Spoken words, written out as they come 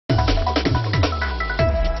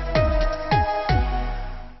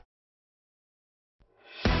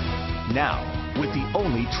Now, with the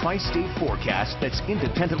only tri-state forecast that's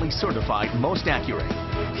independently certified most accurate,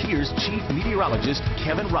 here's Chief Meteorologist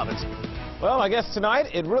Kevin Robinson. Well, I guess tonight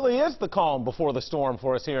it really is the calm before the storm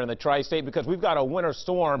for us here in the tri-state, because we've got a winter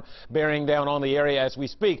storm bearing down on the area as we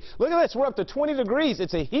speak. Look at this, we're up to 20 degrees.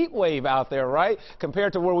 It's a heat wave out there, right?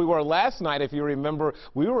 Compared to where we were last night, if you remember,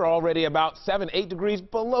 we were already about 7-8 degrees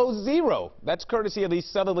below zero. That's courtesy of these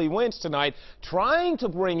southerly winds tonight, trying to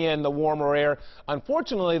bring in the warmer air.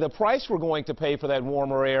 Unfortunately, the price we're going to pay for that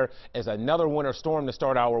warmer air is another winter storm to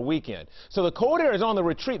start our weekend. So the cold air is on the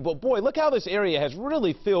retreat, but boy, look how this area has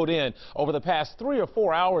really filled in over the past 3 or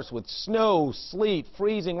 4 hours with snow, sleet,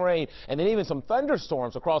 freezing rain, and then even some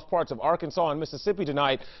thunderstorms across parts of Arkansas and Mississippi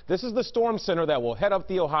tonight. This is the storm center that will head up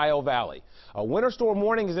the Ohio Valley. A winter storm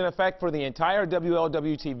warning is in effect for the entire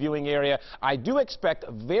WLWT viewing area. I do expect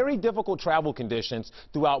very difficult travel conditions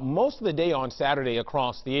throughout most of the day on Saturday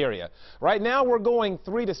across the area. Right now we're going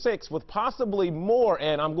 3 to 6 with possibly more,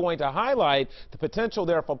 and I'm going to highlight the potential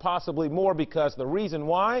there for possibly more, because the reason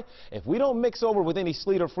why, if we don't mix over with any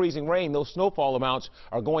sleet or freezing rain, those snowfall amounts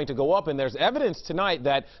are going to go up, and there's evidence tonight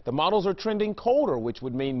that the models are trending colder, which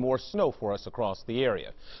would mean more snow for us across the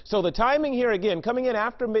area. So the timing here, again, coming in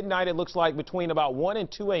after midnight, it looks like between about 1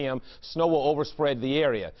 and 2 a.m. snow will overspread the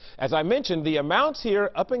area. As I mentioned, the amounts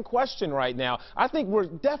here up in question right now, I think we're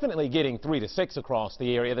definitely getting 3 to 6 across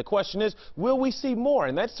the area. The question is, will we see more?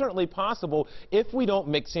 And that's certainly possible if we don't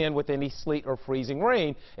mix in with any sleet or freezing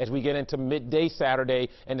rain as we get into midday Saturday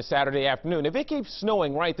and the Saturday afternoon. If it keeps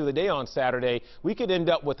snowing right through the day on Saturday, we could end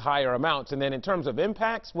up with higher amounts. And then in terms of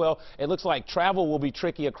impacts, well, it looks like travel will be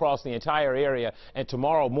tricky across the entire area. And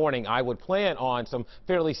tomorrow morning, I would plan on some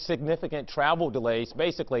fairly significant travel delays.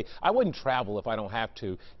 Basically, I wouldn't travel if I don't have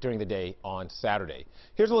to during the day on Saturday.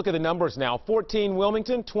 Here's a look at the numbers now. 14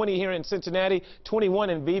 Wilmington, 20 here in Cincinnati, 21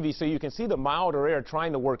 in Vevey. So you can see the milder air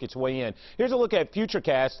trying to work its way in. Here's a look at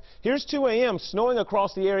Futurecast. Here's 2 a.m. snowing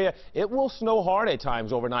across the area. It will snow hard at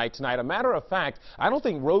times overnight tonight. A matter of fact, I don't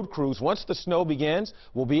think road crews, once the snow begins,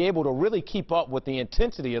 will be able to really keep up with the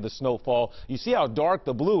intensity of the snowfall. You see how dark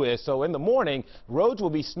the blue is. So in the morning, roads will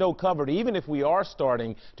be snow covered, even if we are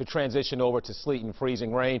starting to transition over to sleet and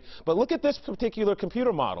freezing rain. But look at this particular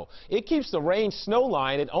computer model. It keeps the range snow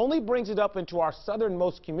line. It only brings it up into our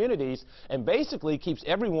southernmost communities and basically keeps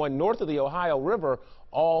everyone north of the Ohio River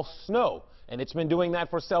all snow. And it's been doing that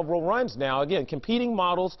for several runs now. Again, competing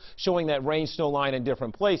models showing that range snow line in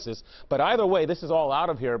different places. But either way, this is all out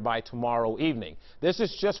of here by tomorrow evening. This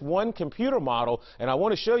is just one computer model, and I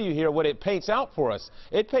want to show you here what it paints out for us.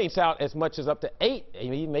 It paints out as much as up to 8,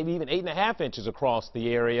 maybe even 8.5 inches across the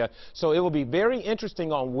area. So it will be very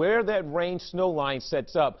interesting on where that range snow line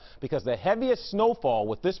sets up, because the heaviest snowfall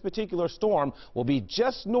with this particular storm will be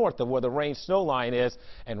just north of where the range snow line is.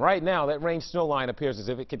 And right now, that range snow line appears as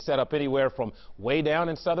if it could set up anywhere from way down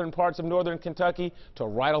in southern parts of northern Kentucky to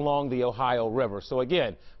right along the Ohio River. So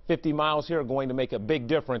again, 50 miles here are going to make a big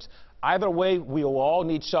difference. Either way, we will all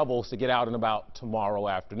need shovels to get out and about tomorrow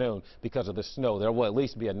afternoon because of the snow. There will at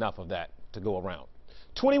least be enough of that to go around.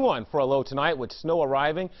 21 for a low tonight, with snow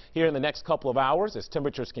arriving here in the next couple of hours as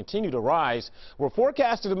temperatures continue to rise. We're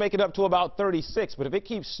forecasted to make it up to about 36, but if it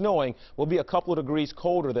keeps snowing, we'll be a couple of degrees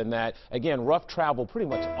colder than that. Again, rough travel pretty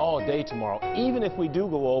much all day tomorrow, even if we do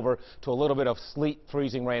go over to a little bit of sleet,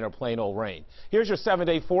 freezing rain, or plain old rain. Here's your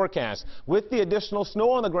 7-day forecast. With the additional snow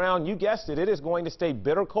on the ground, you guessed it, it is going to stay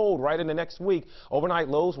bitter cold right in the next week. Overnight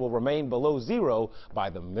lows will remain below zero by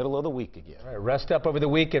the middle of the week again. All right, rest up over the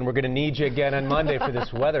weekend. We're going to need you again on Monday for this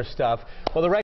weather stuff. Well, the